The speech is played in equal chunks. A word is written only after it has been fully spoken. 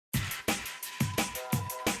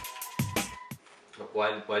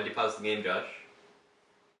Why did you pause the game, Josh?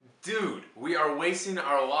 Dude, we are wasting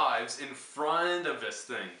our lives in front of this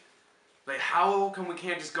thing. Like, how come we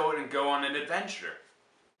can't just go in and go on an adventure?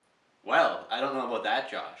 Well, I don't know about that,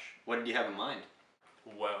 Josh. What did you have in mind?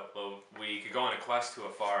 Well, we could go on a quest to a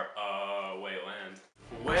far away land.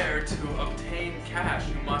 Where to obtain cash,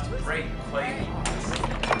 you must break clay laws.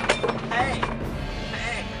 Hey!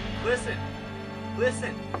 Hey! Listen!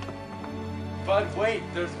 Listen! But wait,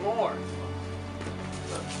 there's more.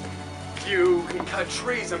 You can cut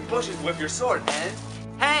trees and bushes with your sword, and...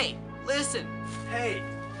 Hey! Listen! Hey,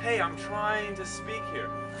 I'm trying to speak here.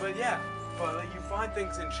 But yeah, you find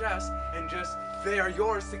things in chests and just, they are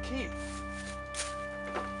yours to keep.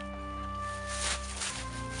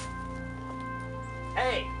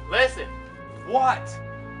 Hey! Listen! What?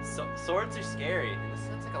 Swords are scary, and this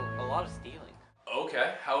sounds like a lot of stealing.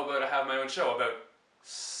 Okay, how about I have my own show about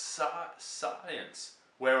science?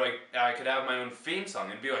 Where like I could have my own theme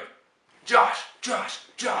song and be like, Josh, Josh,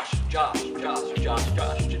 Josh. Josh, Josh, Josh,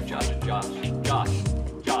 Josh, Josh, Josh, Josh,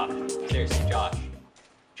 Josh. Seriously, Josh.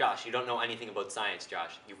 Josh, you don't know anything about science,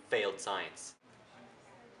 Josh. You failed science.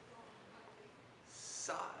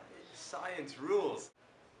 Science rules.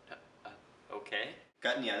 Okay.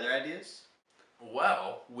 Got any other ideas?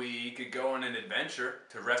 Well, we could go on an adventure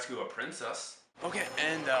to rescue a princess. Okay,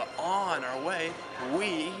 and on our way,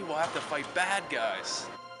 we will have to fight bad guys.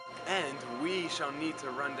 And we shall need to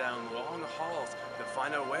run down long halls to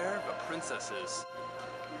find out where the princess is.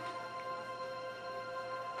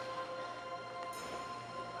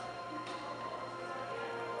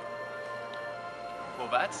 Well,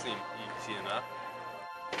 that seemed easy enough.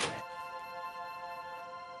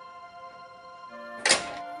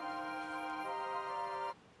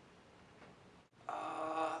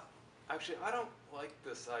 Actually, I don't like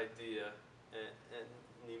this idea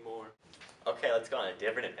anymore. Okay, let's go on a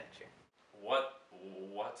different adventure.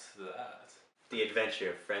 What's that? The adventure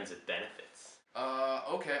of friends with benefits.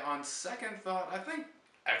 Okay, on second thought, I think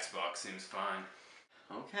Xbox seems fine.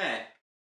 Okay.